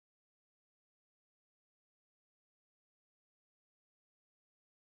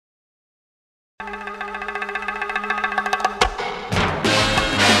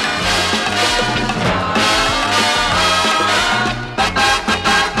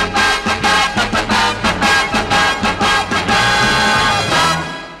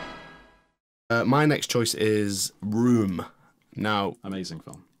my next choice is Room. Now, Amazing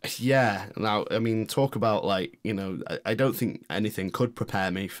film. yeah. Now, I mean, talk about like, you know, I don't think anything could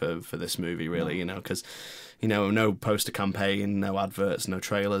prepare me for this movie really, you know, because, you know, no poster campaign, no adverts, no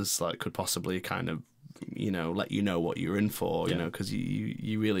trailers, like could possibly kind of, you know, let you know what you're in for, you know, because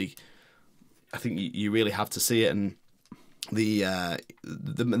you really, I think you really have to see it. And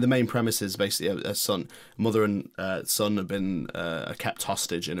the main premise is basically a mother and son have been kept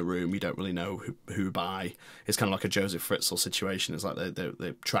hostage in a room. You don't really know who by. It's kind of like a Joseph Fritzl situation. It's like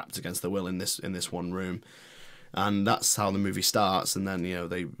they're trapped against their will in this one room, and that's how the movie starts. And then, you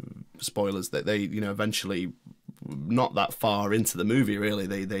know, spoilers that they you know, eventually, not that far into the movie really,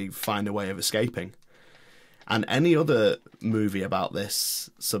 they find a way of escaping. And any other movie about this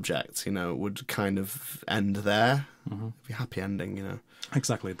subject, you know, would kind of end there. It'd be a happy ending, you know.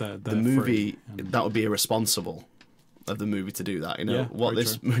 Exactly. The movie, that would be irresponsible of the movie to do that, you know. Yeah, what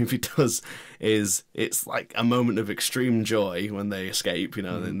this movie does is it's like a moment of extreme joy when they escape, you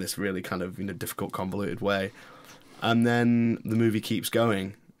know, in this really kind of, you know, difficult, convoluted way. And then the movie keeps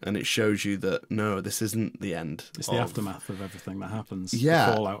going. And it shows you that, no, this isn't the end. It's the aftermath of everything that happens. Yeah.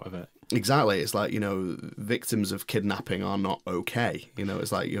 The fallout of it. Exactly. It's like, you know, victims of kidnapping are not okay. You know,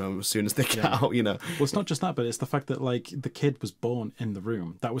 it's like, you know, as soon as they get out, you know. Well, it's not just that, but it's the fact that, like, the kid was born in the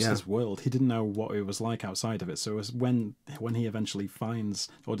room. That was his world. He didn't know what it was like outside of it. So it was when he eventually finds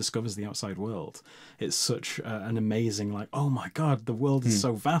or discovers the outside world, it's such an amazing, like, oh my God, the world is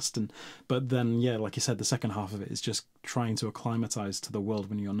so vast. But then, yeah, like you said, the second half of it is just trying to acclimatize to the world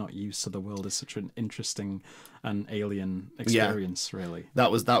when you're not used to the world is such an interesting and alien experience, really.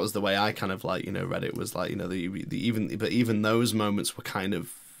 That was the way I kind of, like, you know, read it, was like, you know, even those moments were kind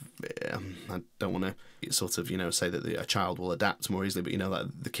of, I don't want to sort of, you know, say that a child will adapt more easily, but, you know,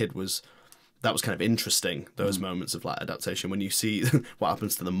 that the kid was, that was kind of interesting, those moments of, like, adaptation, when you see what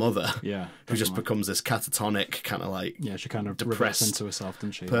happens to the mother, who just becomes this catatonic kind of, like, she kind of depressed into herself,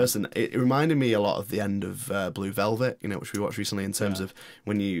 didn't she? Person. It reminded me a lot of the end of Blue Velvet, you know, which we watched recently, in terms of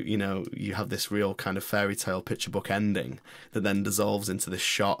when you know, you have this real kind of fairy tale picture book ending that then dissolves into this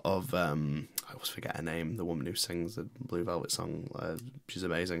shot of I always forget her name, the woman who sings the Blue Velvet song. She's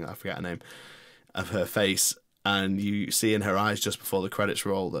amazing. I forget her name, of her face. And you see in her eyes just before the credits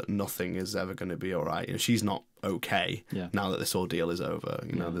roll that nothing is ever going to be all right. You know, she's not okay now that this ordeal is over.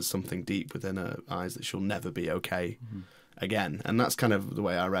 You know, there's something deep within her eyes that she'll never be okay again. And that's kind of the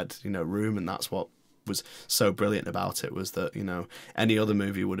way I read, you know, Room, and that's what was so brilliant about it, was that, you know, any other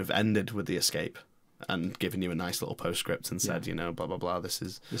movie would have ended with the escape and given you a nice little postscript and said, you know, blah, blah, blah, this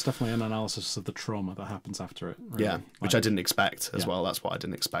is... It's definitely an analysis of the trauma that happens after it. Really. Yeah, which I didn't expect as well. That's what I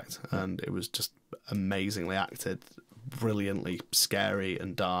didn't expect. And it was just amazingly acted, brilliantly scary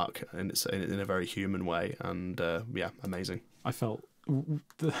and dark, and it's in a very human way. And, amazing. I felt...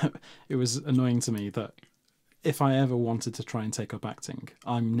 it was annoying to me that if I ever wanted to try and take up acting,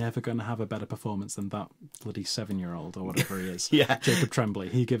 I'm never going to have a better performance than that bloody 7-year-old or whatever he is. Jacob Tremblay.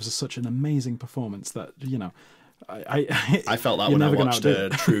 He gives us such an amazing performance that, you know, I felt that when I watched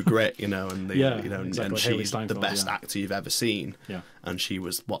True Grit, you know, and exactly. and she's the best actor you've ever seen. Yeah. And she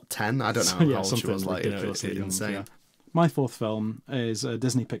was, what, 10? I don't know how old she was. Like, you know, it's insane. Yeah. My fourth film is a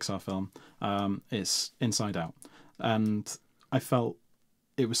Disney Pixar film. It's Inside Out, and I felt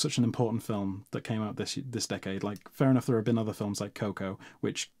it was such an important film that came out this decade. Like, fair enough, there have been other films like Coco,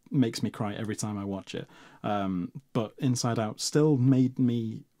 which makes me cry every time I watch it. But Inside Out still made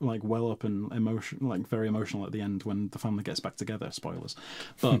me, like, well up and very emotional at the end when the family gets back together. Spoilers.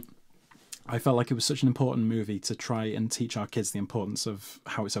 But I felt like it was such an important movie to try and teach our kids the importance of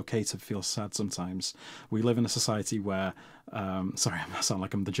how it's okay to feel sad sometimes. We live in a society where, sorry, I sound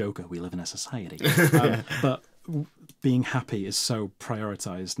like I'm the Joker. We live in a society. But being happy is so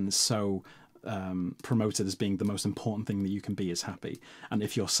prioritized and so promoted as being the most important thing that you can be is happy. And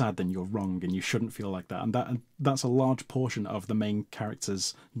if you're sad, then you're wrong, and you shouldn't feel like that. And that's a large portion of the main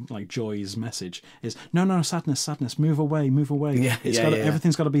character's, like, Joy's message is no, sadness, move away.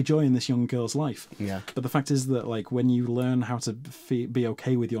 Everything's got to be joy in this young girl's life. Yeah. But the fact is that, like, when you learn how to be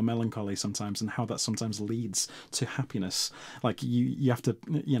okay with your melancholy sometimes, and how that sometimes leads to happiness, like, you have to,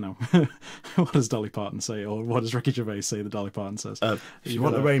 you know, what does Dolly Parton say, or what does Ricky Gervais say that Dolly Parton says? If you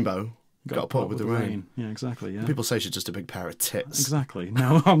want the rainbow, got to put up with the rain. Yeah, exactly. Yeah. People say she's just a big pair of tits. Exactly.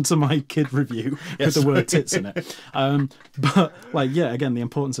 Now on to my kid review with the word tits in it. But, like, yeah, again, the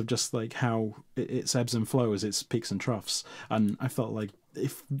importance of just, like, how its ebbs and flows, its peaks and troughs. And I felt like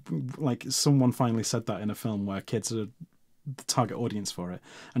if, like, someone finally said that in a film where kids are the target audience for it,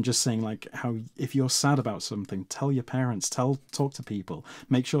 and just saying like how if you're sad about something, tell your parents, talk to people,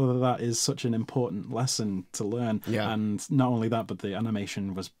 make sure that is such an important lesson to learn. Yeah. And not only that, but the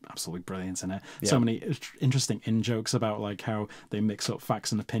animation was absolutely brilliant in it. Yeah. So many interesting in jokes about like how they mix up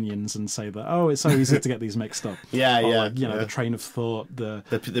facts and opinions and say that, oh, it's so easy to get these mixed up. Yeah, or, yeah, like, you know, yeah. the train of thought,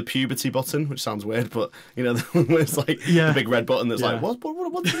 The puberty button, which sounds weird, but you know, it's like the big red button that's Yeah. like,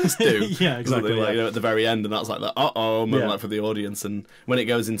 what does this do? Yeah, exactly, Like, yeah. you know, at the very end, and that's like the moment, Yeah. like for the audience, and when it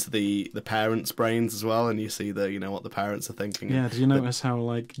goes into the parents' brains as well, and you see what the parents are thinking. Yeah, did you notice how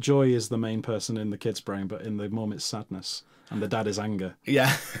like Joy is the main person in the kid's brain, but in the mom it's sadness, and the dad is anger.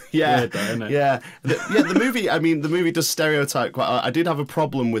 Yeah, yeah, Weird though, isn't it? yeah, the movie. I mean, the movie does stereotype quite. I did have a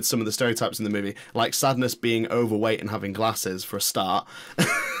problem with some of the stereotypes in the movie, like Sadness being overweight and having glasses for a start.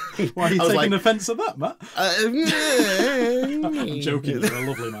 Why are you I was taking like, offence at that, Matt? I'm joking. You're a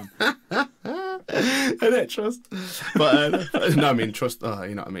lovely man. I don't trust, but no, I mean trust. You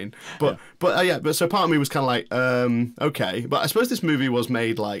know what I mean. But but so part of me was kind of like, okay, but I suppose this movie was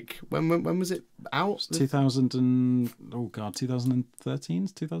made like when was it out? 2013,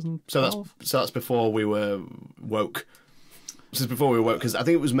 2012. So that's before we were woke. This is before we were woke because I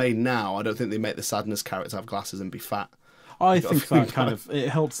think it was made now. I don't think they make the Sadness character have glasses and be fat. I think that kind of it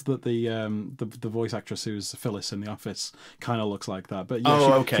helps that the voice actress who's Phyllis in The Office kind of looks like that. But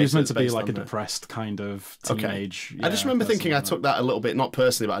yeah, she was so meant it's to be based like a on it. depressed kind of teenage. I just remember person thinking I like took that a little bit, not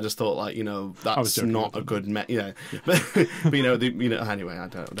personally, but I just thought like that's joking not about a good but anyway, I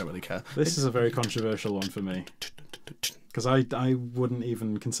don't really care. that. This is a very controversial one for me because I wouldn't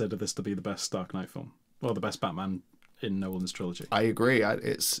even consider this to be the best Dark Knight film or the best Batman in Nolan's trilogy. I agree.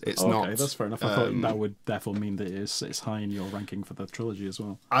 It's not. Okay, that's fair enough. I thought that would therefore mean that it's high in your ranking for the trilogy as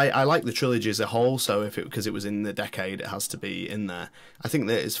well. I like the trilogy as a whole, so because it was in the decade, it has to be in there. I think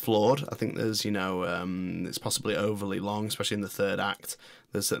that it's flawed. I think there's it's possibly overly long, especially in the third act.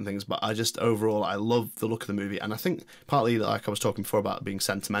 There's certain things, but I just overall I love the look of the movie, and I think partly like I was talking before about being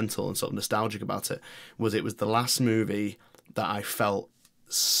sentimental and sort of nostalgic about it was the last movie that I felt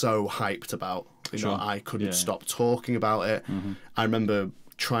so hyped about. I couldn't stop talking about it. Mm-hmm. I remember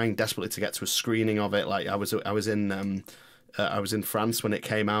trying desperately to get to a screening of it. Like I was in France when it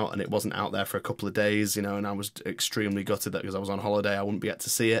came out, and it wasn't out there for a couple of days, and I was extremely gutted that because I was on holiday, I wouldn't be able to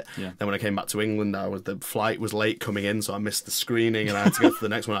see it. Yeah. Then when I came back to England, the flight was late coming in, so I missed the screening, and I had to go to the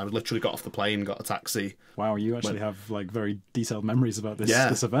next one. I literally got off the plane, got a taxi. Wow, you actually have like very detailed memories about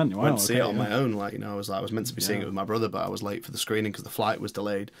this event. Wow, I went to see it on my own. Like I was meant to be seeing it with my brother, but I was late for the screening because the flight was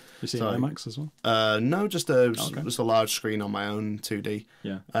delayed. You see it in IMAX as well? No, just a large screen on my own 2D.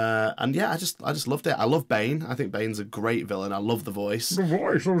 Yeah. And yeah, I just loved it. I love Bane. I think Bane's a great villain. I love the voice. The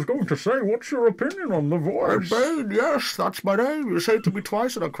voice. I was going to say, what's your opinion on the voice? Bane, yes, that's my name. You say it to me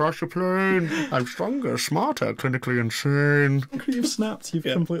twice and I crash the plane. I'm stronger, smarter, clinically insane. You've snapped. You've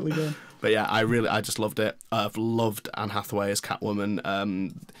completely gone. But yeah, I just loved it. I've loved Anne Hathaway as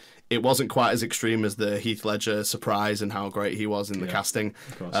Catwoman. It wasn't quite as extreme as the Heath Ledger surprise and how great he was in the casting,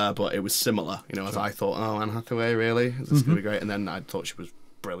 but it was similar. As I thought, oh, Anne Hathaway, really? This is going to be great. And then I thought she was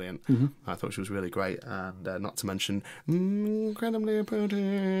brilliant. Mm-hmm. I thought she was really great, and not to mention incredibly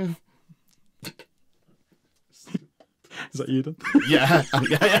pretty. Is that you done? Yeah.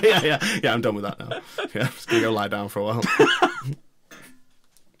 I'm done with that now. Yeah, I'm just gonna go lie down for a while.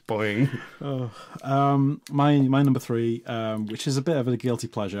 Boing. My number 3, which is a bit of a guilty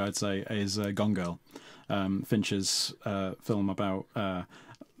pleasure, I'd say, is Gone Girl, Fincher's film about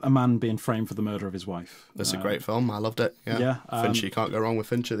a man being framed for the murder of his wife. That's a great film. I loved it. Yeah. Fincher, you can't go wrong with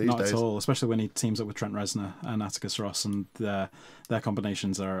Fincher these days. Not at all, especially when he teams up with Trent Reznor and Atticus Ross, and their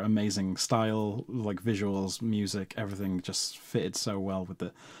combinations are amazing. Style, like visuals, music, everything just fitted so well with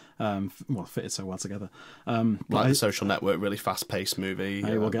the. Fitted so well together. The Social Network, really fast-paced movie.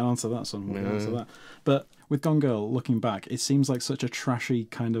 Hey, we'll get on to that, son. We'll get on to that. But with Gone Girl, looking back, it seems like such a trashy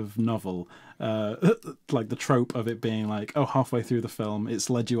kind of novel. Like the trope of it being like, halfway through the film, it's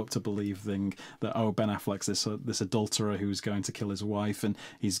led you up to believing that, Ben Affleck's this adulterer who's going to kill his wife, and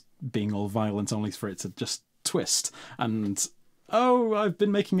he's being all violent only for it to just twist. And I've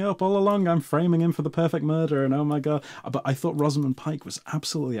been making it up all along. I'm framing him for the perfect murder, and oh my god! But I thought Rosamund Pike was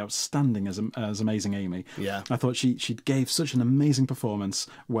absolutely outstanding as Amazing Amy. Yeah, I thought she gave such an amazing performance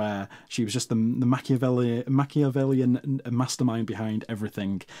where she was just the Machiavellian mastermind behind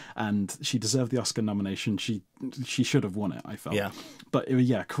everything, and she deserved the Oscar nomination. She should have won it, I felt. Yeah, but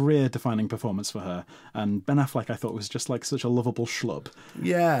career-defining performance for her. And Ben Affleck, I thought, was just like such a lovable schlub.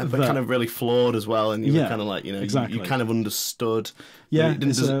 Yeah, but kind of really flawed as well, and you were kind of like, exactly. you kind of understood good. Yeah, he didn't,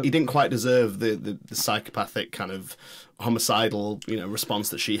 it's a- he didn't quite deserve the psychopathic kind of homicidal, response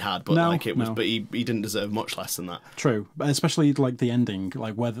that she had, but No, but he didn't deserve much less than that. True, but especially like the ending,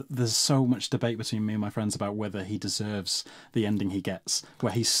 like whether there's so much debate between me and my friends about whether he deserves the ending he gets,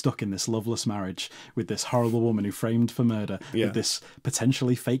 where he's stuck in this loveless marriage with this horrible woman who framed for murder, Yeah. with this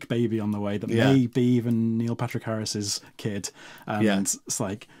potentially fake baby on the way that Yeah. may be even Neil Patrick Harris's kid, and Yeah. it's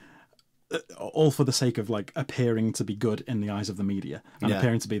like all for the sake of like appearing to be good in the eyes of the media and Yeah.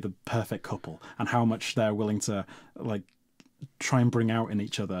 appearing to be the perfect couple, and how much they're willing to like try and bring out in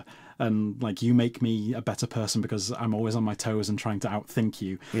each other, and like you make me a better person because I'm always on my toes and trying to outthink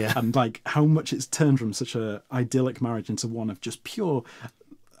you. Yeah. And like how much it's turned from such a idyllic marriage into one of just pure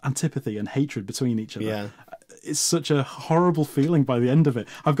antipathy and hatred between each other. Yeah. It's such a horrible feeling by the end of it.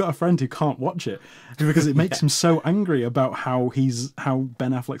 I've got a friend who can't watch it because it makes him so angry about how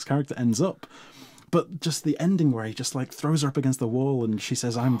Ben Affleck's character ends up. But just the ending where he just like throws her up against the wall and she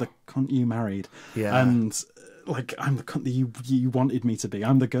says, "I'm the cunt you married." Yeah. And like, "I'm the cunt that you wanted me to be.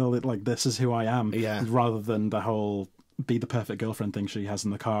 I'm the girl that like, this is who I am." Yeah. Rather than the whole be the perfect girlfriend thing she has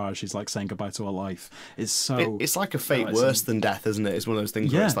in the car. She's like saying goodbye to her life. It's so... It's like a fate it's worse than death, isn't it? It's one of those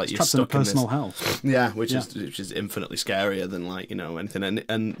things where yeah, it's like it's you're trapped in a stuck in this. personal hell. Yeah, which is infinitely scarier than like anything.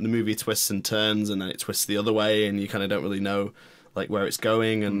 And the movie twists and turns, and then it twists the other way, and you kind of don't really know like where it's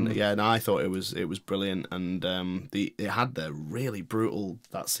going. And and I thought it was brilliant. And it had the really brutal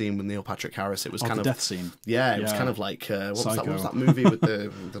that scene with Neil Patrick Harris. It was kind the of death scene. Yeah, it was Yeah. kind of like what was Psycho. that movie with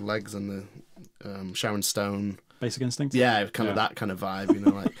the legs and the Sharon Stone? Basic Instinct. Yeah, kind of that kind of vibe,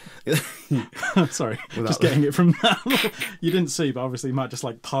 like. Sorry, Without just getting it from that. You didn't see, but obviously Matt just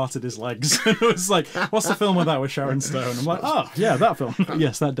like parted his legs. It was like, what's the film with that with Sharon Stone? I'm like, oh yeah, that film.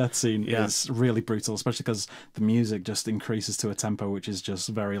 Yes, that death scene Yeah. is really brutal, especially because the music just increases to a tempo which is just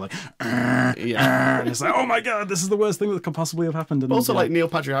very like, Yeah. and it's like, oh my god, this is the worst thing that could possibly have happened. And Also, yeah. like Neil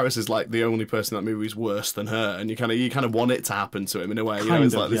Patrick Harris is like the only person in that movie who's worse than her, and you kind of want it to happen to him in a way. Kind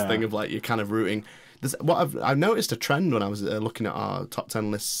It's of, like this yeah. thing of like you're kind of rooting. I've noticed a trend when I was looking at our top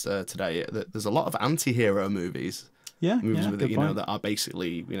 10 lists today that there's a lot of anti-hero movies. Movies with good point. that are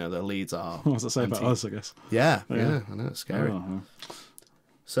basically their leads are. What does it say about us? I guess. Yeah, Yeah. I know, it's scary. Oh,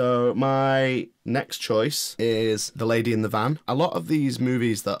 So my next choice is The Lady in the Van. A lot of these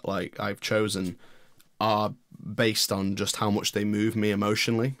movies that like I've chosen are based on just how much they move me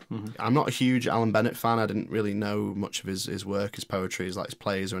emotionally. I'm not a huge Alan Bennett fan. I didn't really know much of his work, his poetry, his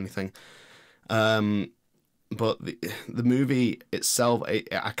plays or anything. But the movie itself,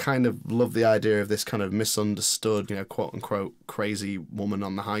 I kind of love the idea of this kind of misunderstood, quote unquote, crazy woman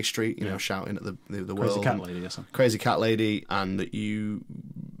on the high street, shouting at the crazy world. cat lady or something. Crazy cat lady, and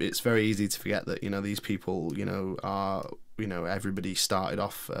it's very easy to forget that these people are everybody started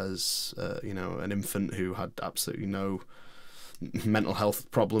off as an infant who had absolutely no mental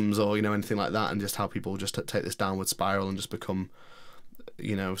health problems or anything like that, and just how people just take this downward spiral and just become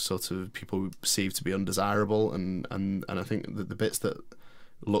sort of people perceived to be undesirable, and I think that the bits that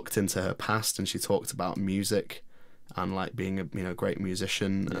looked into her past, and she talked about music and like being a great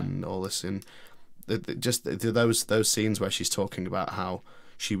musician and all this, and just those scenes where she's talking about how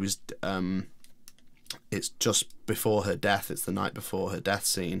she was it's just before her death, it's the night before her death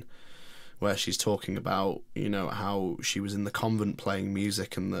scene where she's talking about how she was in the convent playing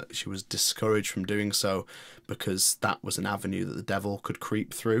music and that she was discouraged from doing so because that was an avenue that the devil could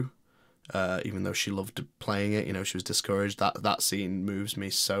creep through, even though she loved playing it. She was discouraged. That scene moves me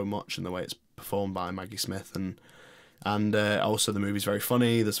so much, in the way it's performed by Maggie Smith, and also the movie's very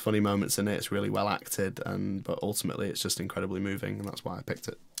funny. There's funny moments in it. It's really well acted, but ultimately it's just incredibly moving, and that's why I picked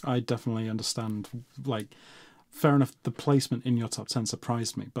it. I definitely understand. Like, fair enough, the placement in your top 10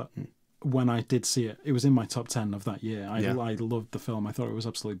 surprised me, but when I did see it, it was in my top 10 of that year. I loved the film. I thought it was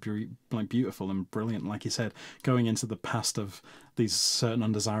absolutely beautiful and brilliant. Like you said, going into the past of these certain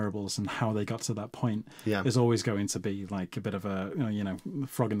undesirables and how they got to that point is always going to be like a bit of a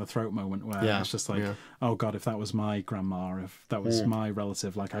frog in the throat moment where it's just like, oh god, if that was my grandma, if that was my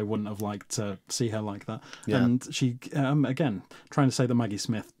relative, like I wouldn't have liked to see her like that. And she again, trying to say that Maggie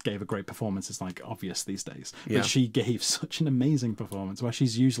Smith gave a great performance is like obvious these days, but she gave such an amazing performance where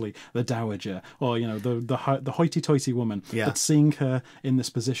she's usually the dowager or the hoity-toity woman, but seeing her in this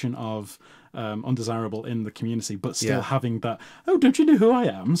position of undesirable in the community, but still having that, oh, don't you know who I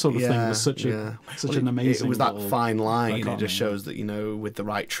am, sort of thing, was such an amazing. It was that little fine line. dichotomy. It just shows that with the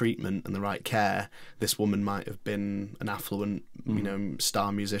right treatment and the right care, this woman might have been an affluent,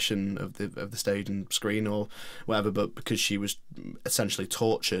 star musician of the stage and screen or whatever, but because she was essentially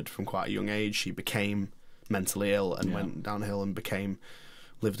tortured from quite a young age, she became mentally ill and went downhill and became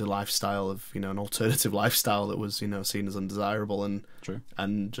lived a lifestyle of, you know, an alternative lifestyle that was, you know, seen as undesirable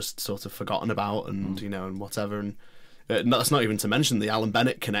and just sort of forgotten about and, you know, and whatever. And that's not even to mention the Alan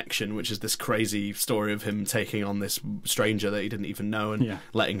Bennett connection, which is this crazy story of him taking on this stranger that he didn't even know and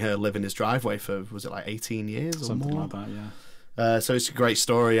letting her live in his driveway for, was it like 18 years or something more? like that, yeah. So it's a great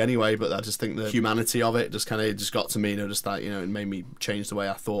story anyway, but I just think the humanity of it just kind of just got to me, you know, just that, you know, it made me change the way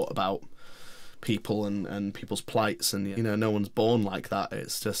I thought about people and people's plights, and, you know, no one's born like that.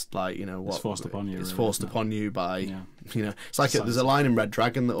 It's just like, you know, what it's forced upon you. It's really, forced upon you by, you know, it's like Society. there's a line in Red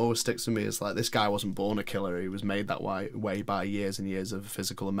Dragon that always sticks with me. It's like, this guy wasn't born a killer. He was made that way by years and years of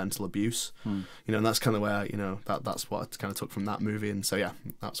physical and mental abuse. You know, and that's kind of where, you know, that's what I kind of took from that movie. And so yeah,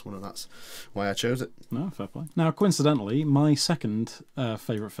 that's why I chose it. No, fair play. Now, coincidentally, my second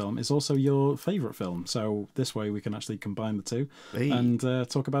favourite film is also your favourite film. So this way we can actually combine the two and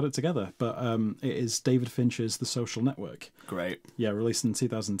talk about it together. But it is David Fincher's The Social Network. Great. Yeah, released in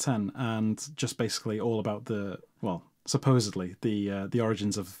 2010, and just basically all about supposedly the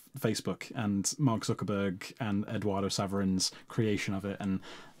origins of Facebook and Mark Zuckerberg and Eduardo Saverin's creation of it, and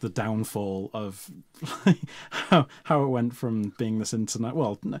the downfall of how it went from being this internet.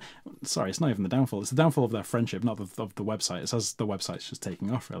 Well, sorry, it's not even the downfall. It's the downfall of their friendship, not of the website. It's as the website's just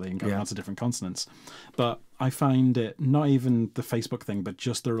taking off really and going out to different continents. But I find it not even the Facebook thing, but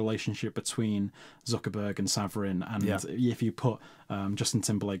just the relationship between Zuckerberg and Saverin. And if you put Justin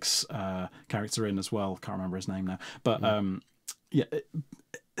Timberlake's character in as well, can't remember his name now, but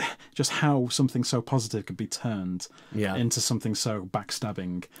just how something so positive could be turned into something so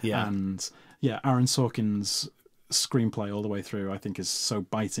backstabbing. And Aaron Sorkin's screenplay all the way through, I think, is so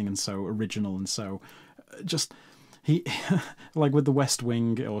biting and so original and so just... He, like with The West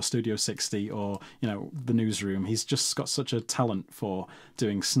Wing or Studio 60 or, you know, The Newsroom, he's just got such a talent for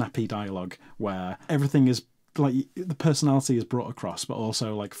doing snappy dialogue where everything is like the personality is brought across, but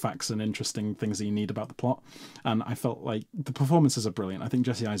also like facts and interesting things that you need about the plot. And I felt like the performances are brilliant. I think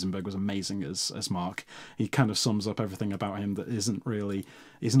Jesse Eisenberg was amazing as Mark. He kind of sums up everything about him that he's not really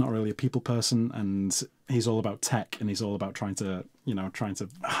a people person, and he's all about tech, and he's all about trying to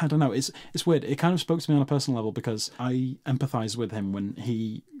I don't know, it's weird. It kind of spoke to me on a personal level because I empathize with him when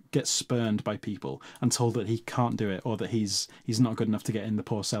he gets spurned by people and told that he can't do it, or that he's not good enough to get in the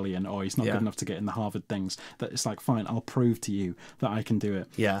Porcellian, or he's not good enough to get in the Harvard things. That it's like, fine, I'll prove to you that I can do it.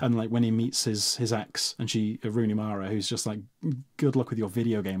 And like when he meets his ex, and Rooney Mara, who's just like, good luck with your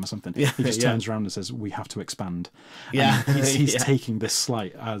video game or something. He just turns around and says, we have to expand. And he's taking this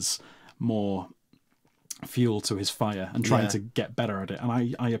slight as more fuel to his fire and trying to get better at it.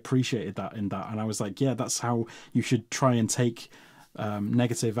 And I appreciated that in that. And I was like, yeah, that's how you should try and take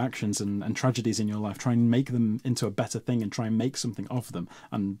negative actions and tragedies in your life, try and make them into a better thing and try and make something of them.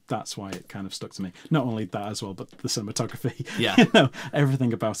 And that's why it kind of stuck to me. Not only that as well, but the cinematography, you know,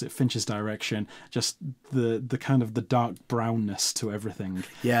 everything about it, Fincher's direction, just the kind of the dark brownness to everything.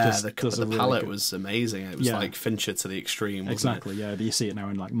 The palette was amazing. It was like Fincher to the extreme, wasn't exactly it? You see it now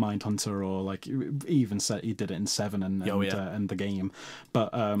in like Mindhunter, or like even he did it in Seven and The Game,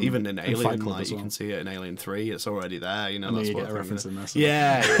 but even in Alien, like you can see it in Alien 3. It's already there, you know. And that's you what get a reference in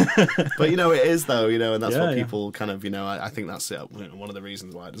there. But you know, it is though, you know, and that's what people kind of, you know, I think that's one of the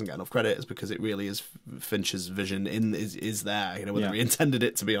reasons why it doesn't get enough credit, is because it really is Fincher's vision is there, you know, whether he intended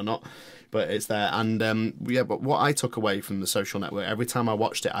it to be or not, but it's there. And but what I took away from The Social Network, every time I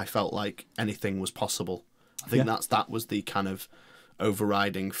watched it, I felt like anything was possible. I think that was the kind of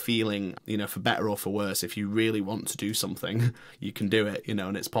overriding feeling, you know, for better or for worse. If you really want to do something, you can do it, you know,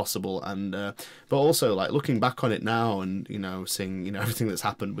 and it's possible. And but also, like, looking back on it now and, you know, seeing, you know, everything that's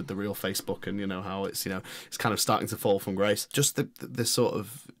happened with the real Facebook and, you know, how it's, you know, it's kind of starting to fall from grace. Just the sort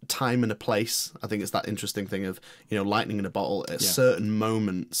of time and a place. I think it's that interesting thing of, you know, lightning in a bottle at certain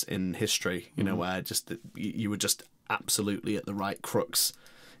moments in history, you know, where just you were just absolutely at the right crux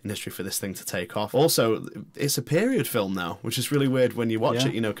in history for this thing to take off. Also, it's a period film now, which is really weird when you watch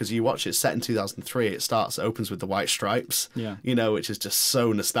it, you know, because you watch it set in 2003. It opens with the White Stripes, you know, which is just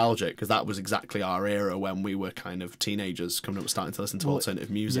so nostalgic, because that was exactly our era when we were kind of teenagers coming up, starting to listen to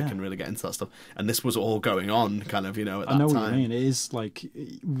alternative music and really get into that stuff. And this was all going on, kind of, you know, at that time. I know what you mean. It is like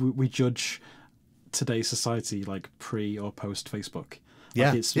we judge today's society like pre or post Facebook.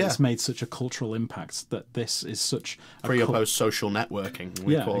 It's made such a cultural impact that this is such a pre or post social networking.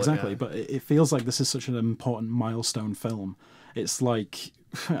 Exactly. But it feels like this is such an important milestone film. It's like,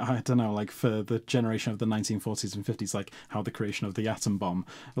 I don't know, like for the generation of the 1940s and 50s, like how the creation of the atom bomb,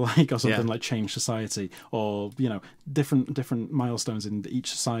 like, or something like changed society, or, you know, different milestones in each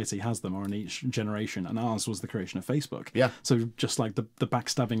society has them, or in each generation, and ours was the creation of Facebook. So just like the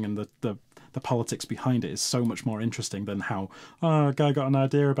backstabbing and the the politics behind it is so much more interesting than how a guy got an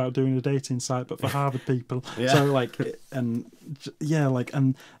idea about doing a dating site, but for Harvard people. Yeah. So like, and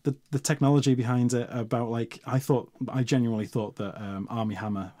the technology behind it about like I genuinely thought that Armie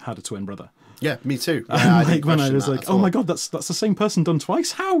Hammer had a twin brother. Yeah, me too. And Yeah, like when I was like, oh my god. god, that's the same person done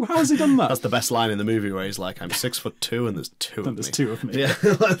twice. How has he done that? That's the best line in the movie where he's like, I'm 6'2" and there's two of me. There's two of me. Yeah,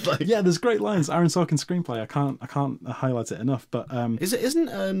 like, Yeah, there's great lines. Aaron Sorkin's screenplay. I can't highlight it enough. But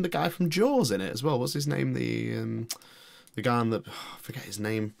isn't the guy from Jaws in it as well? What's his name? The guy on the I forget his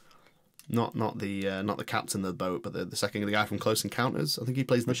name. Not the captain of the boat, but the second the guy from Close Encounters. I think he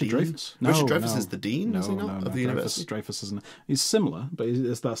plays the Richard Dean. Dreyfuss? Richard No, Dreyfuss no. is the Dean, is he not, of the university? Dreyfuss isn't. He's similar, but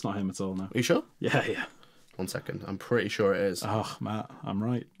that's not him at all. No. Are you sure? Yeah. 1 second. I'm pretty sure it is. Oh, Matt, I'm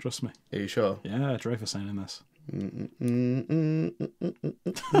right. Trust me. Are you sure? Yeah, Dreyfuss ain't in this.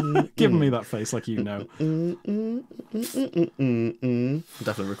 Giving me that face like you know.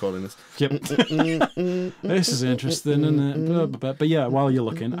 Definitely recording this. Yep. This is interesting, isn't it? But yeah, while you're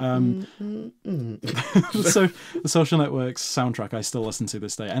looking, so the Social Network's soundtrack I still listen to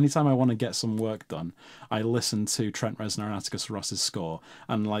this day. Anytime I want to get some work done, I listen to Trent Reznor and Atticus Ross's score,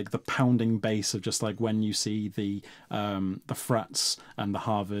 and like the pounding bass of just like when you see the frats and the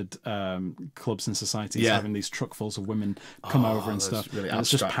Harvard clubs and societies having these truckfuls of women come over and stuff. Really and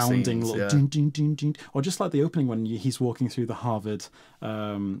it's just pounding scenes, little ding, ding, ding, ding. Or just like the opening when he's walking through the Harvard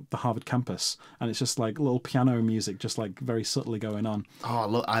campus, and it's just like little piano music just like very subtly going on.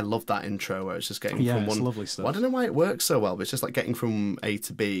 Oh, I love that intro where it's just getting Yeah, from it's one. lovely stuff. Well, I don't know why it works so well, but it's just like getting from A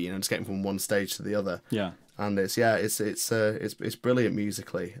to B, just getting from one stage to the other. Yeah. And it's brilliant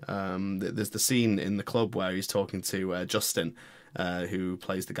musically. There's the scene in the club where he's talking to Justin, who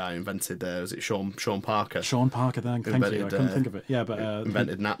plays the guy who invented was it Sean Parker? Sean Parker, thank you. I couldn't think of it. Yeah, but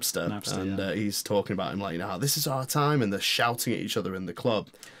invented Napster, and he's talking about him like, this is our time, and they're shouting at each other in the club.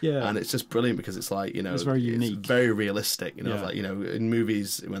 Yeah, and it's just brilliant because it's like it's very unique, it's very realistic. Like in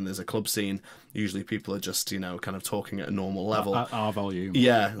movies when there's a club scene, usually people are just kind of talking at a normal level at our volume.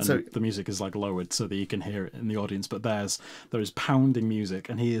 Yeah, and so the music is like lowered so that you can hear it in the audience. But there is pounding music,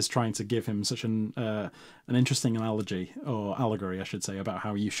 and he is trying to give him such an interesting analogy or allegory, I should say, about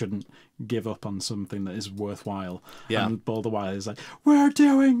how you shouldn't give up on something that is worthwhile. Yeah, and all the while he's like, "We're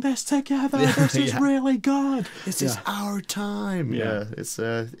doing this together. This is really good. This is our time." Yeah, it's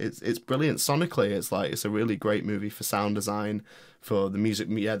brilliant sonically. It's a really great movie for sound design. For the music,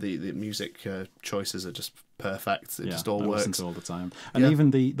 the music choices are just perfect. It just all works. I listen to all the time. And even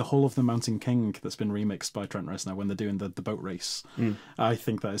the Hall of the Mountain King that's been remixed by Trent Reznor when they're doing the boat race. I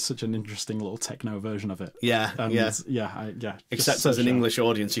think that is such an interesting little techno version of it. Except as an English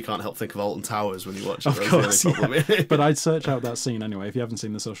audience, you can't help think of Alton Towers when you watch it. Of course, but I'd search out that scene anyway. If you haven't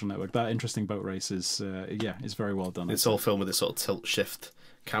seen The Social Network, that interesting boat race is very well done. It's all filmed with this sort of tilt shift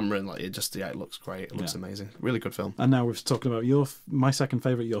camera, and it looks great. It looks amazing. Really good film. And now we've talked about my second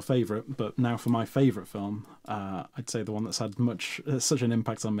favourite, your favourite, but now for my favourite film, I'd say the one that's had such an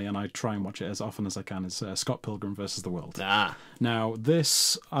impact on me, and I try and watch it as often as I can, is Scott Pilgrim versus the World. Now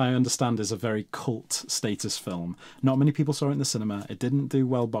this, I understand, is a very cult status film. Not many people saw it in the cinema. It didn't do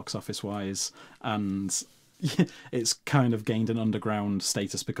well box office wise, and it's kind of gained an underground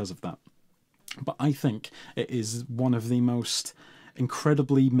status because of that. But I think it is one of the most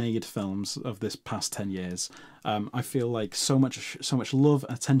incredibly made films of this past 10 years. I feel like so much love,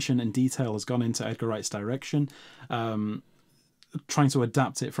 attention and detail has gone into Edgar Wright's direction, trying to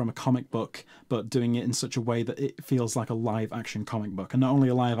adapt it from a comic book, but doing it in such a way that it feels like a live action comic book. And not only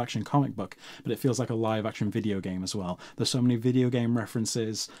a live action comic book, but it feels like a live action video game as well. There's so many video game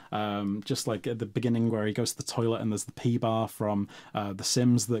references, just like at the beginning where he goes to the toilet and there's the P bar from The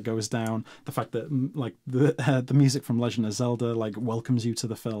Sims that goes down. The fact that like the music from Legend of Zelda like welcomes you to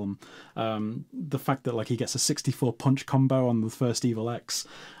the film. The fact that like he gets a 64 punch combo on the first Evil X.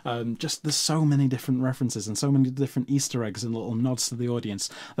 Just there's so many different references and so many different Easter eggs and little nods to the audience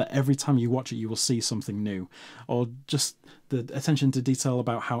that every time you watch it you will see something new. Or just the attention to detail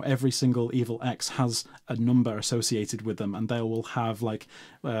about how every single Evil X has a number associated with them, and they will have like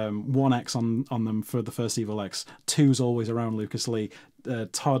 1X on them for the first Evil X. 2's always around Lucas Lee.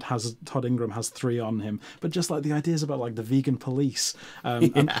 Todd Ingram has 3 on him, but just like the ideas about like the vegan police,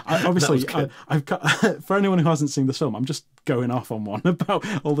 and I've got, for anyone who hasn't seen this film, I'm just going off on one about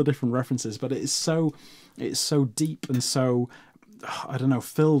all the different references, but it's so deep and so, I don't know,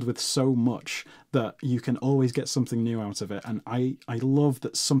 filled with so much that you can always get something new out of it. And I love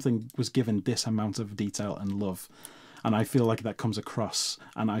that something was given this amount of detail and love, and I feel like that comes across,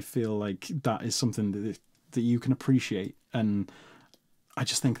 and I feel like that is something that you can appreciate. And I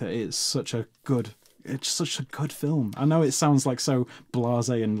just think that it's such a good it's such a good film. I know it sounds like so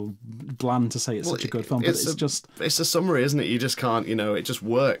blasé and bland to say it's such a good film, but it's a summary, isn't it? You just can't, it just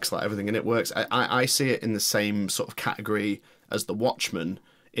works, like everything in it works. I see it in the same sort of category as The Watchmen,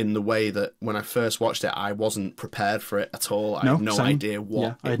 in the way that when I first watched it, I wasn't prepared for it at all. I had no idea what it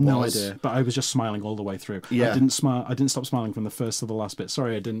was. I had no idea, but I was just smiling all the way through. Yeah. I didn't stop smiling from the first to the last bit.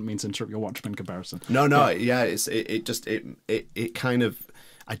 Sorry, I didn't mean to interrupt your Watchmen comparison. No, yeah, it kind of,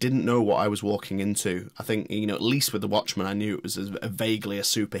 I didn't know what I was walking into. I think, at least with The Watchmen, I knew it was vaguely a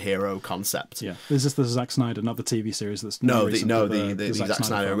superhero concept. Yeah. Is this the Zack Snyder, not the TV series that's the Zack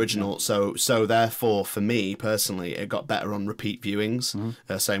Snyder original. Yeah. So therefore, for me personally, it got better on repeat viewings.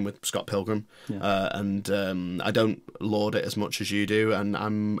 Same with Scott Pilgrim. Yeah. And I don't laud it as much as you do, and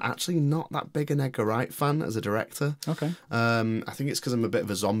I'm actually not that big an Edgar Wright fan as a director. Okay. I think it's because I'm a bit of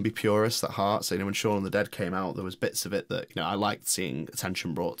a zombie purist at heart. So, when Shaun of the Dead came out, there was bits of it that, I liked seeing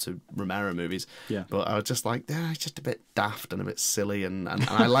attention brought to Romero movies. Yeah. But I was just like, it's just a bit daft and a bit silly, and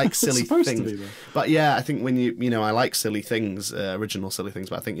I like silly supposed things. To be, though. But yeah, I think when I like silly things, original silly things,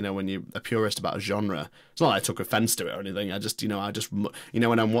 but I think, when you're a purist about a genre, it's not like I took offence to it or anything. I just,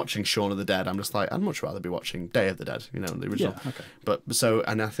 when I'm watching Shaun of the Dead, I'm just like, I'd much rather be watching Day of the Dead, the original. Yeah, okay. But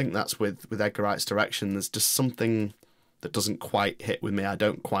and I think that's with Edgar Wright's direction, there's just something that doesn't quite hit with me. I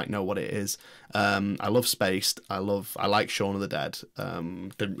don't quite know what it is. I love Spaced. I like Shaun of the Dead.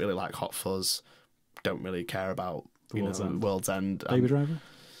 Didn't really like Hot Fuzz. Don't really care about World's End. Baby Driver?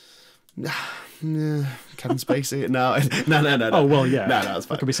 Yeah, Kevin Spacey. No. Oh well, yeah. No, that's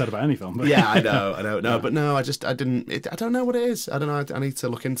fine. That could be said about any film. But... Yeah, I know. No, but no, I don't know what it is. I don't know. I need to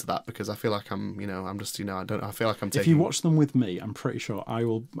look into that because I feel like I'm just, I feel like I'm taking... If you watch them with me, I'm pretty sure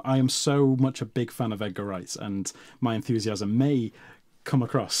I am so much a big fan of Edgar Wright, and my enthusiasm may come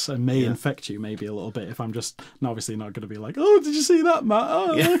across and may infect you maybe a little bit if I'm just obviously not going to be like, oh, did you see that, Matt?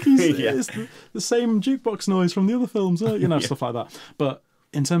 Oh, look, it's the same jukebox noise from the other films, stuff like that. But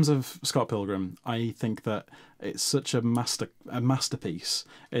in terms of Scott Pilgrim, I think that it's such a masterpiece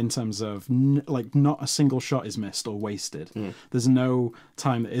in terms of not a single shot is missed or wasted. There's no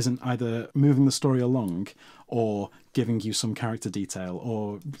time that isn't either moving the story along or giving you some character detail,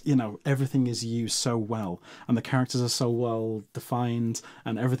 or everything is used so well, and the characters are so well defined,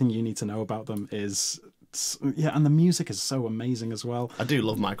 and everything you need to know about them is... Yeah, and the music is so amazing as well. I do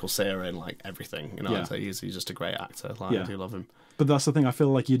love Michael Cera in everything. He's just a great actor. I do love him. But that's the thing. I feel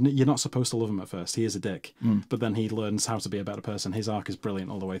like you're not supposed to love him at first. He is a dick, but then he learns how to be a better person. His arc is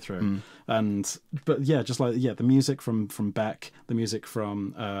brilliant all the way through. The music from Beck, the music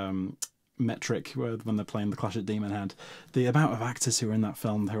from Metric, when they're playing the Clash at Demon Head, the amount of actors who are in that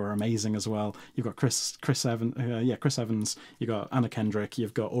film who are amazing as well. You've got Chris Evans, you've got Anna Kendrick,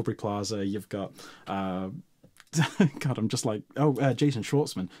 you've got Aubrey Plaza, you've got God, I'm just like, Jason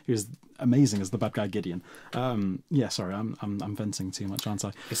Schwartzman, who's amazing as the bad guy Gideon. Sorry, I'm venting too much, aren't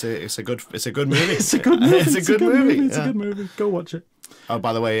I? It's a good movie. It's a good movie. It's a good movie. It's a good movie. Go watch it. Oh,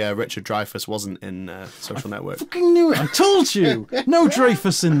 by the way, Richard Dreyfuss wasn't in Social Network. Fucking knew it. I told you. No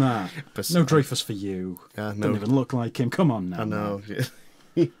Dreyfuss in that. No Dreyfuss for you. No. Don't even look like him. Come on now. I know.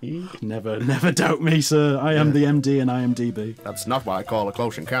 Never doubt me, sir. I am the MD in IMDb. That's not what I call a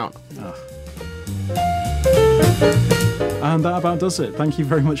close encounter. And that about does it. Thank you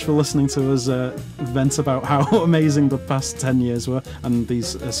very much for listening to us vent about how amazing the past 10 years were, and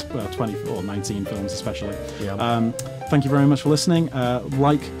these 20 or 19 films especially. Yeah. Thank you very much for listening.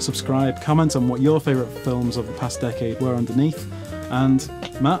 Like, subscribe, comment on what your favourite films of the past decade were underneath. And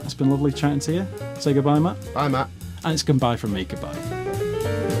Matt, it's been lovely chatting to you. Say goodbye, Matt. Bye, Matt. And it's goodbye from me. Goodbye.